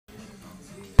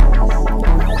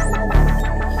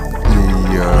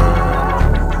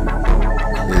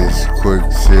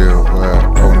Quicksilver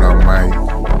on the mic.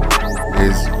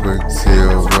 It's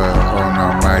Quicksilver on the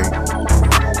mic.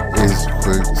 It's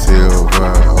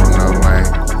Quicksilver on the mic.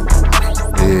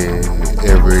 Yeah,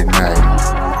 every night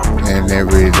and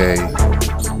every day.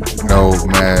 No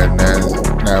madness.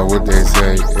 Now what they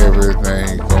say,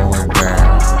 everything going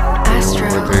down. Do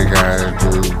what they gotta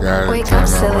do, gotta turn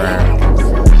around.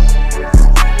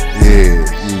 Yeah,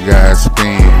 you gotta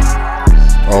spin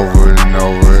over and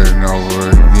over and over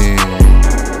again.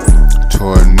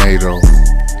 Tornado,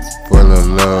 full of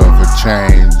love, a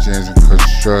change and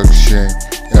construction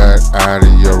out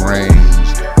of your range.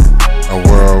 A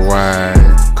worldwide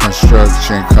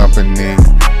construction company,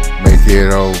 make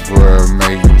it over,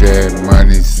 make that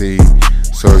money see,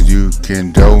 so you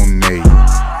can donate.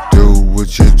 Do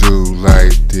what you do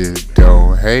like this,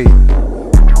 don't hate.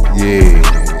 Yeah,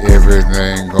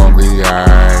 everything gonna be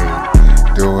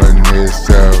alright. Doing this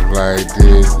stuff like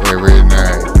this every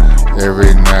night.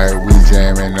 Every night we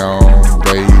jamming on,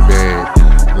 baby.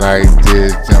 Like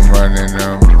this, I'm running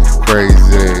them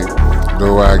crazy.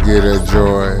 Do I get a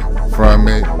joy from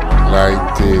it?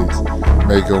 Like this.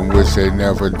 Make them wish they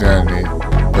never done it.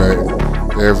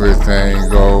 But everything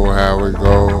go how it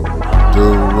go.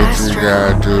 Do what you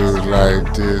gotta do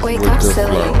like this with the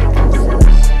flow.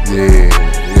 Yeah,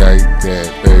 like that,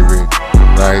 baby.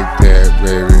 Like that,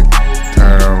 baby.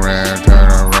 Turn around,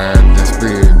 then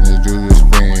spin, and do the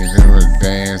spin, and we're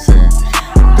dancing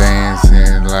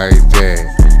like that.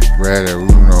 Rather,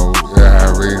 you know,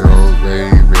 how we go,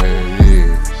 baby,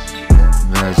 yeah.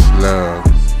 Much love,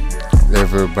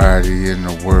 everybody in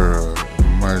the world.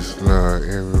 Much love,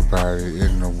 everybody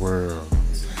in the world.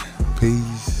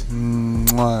 Peace.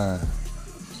 Mwah.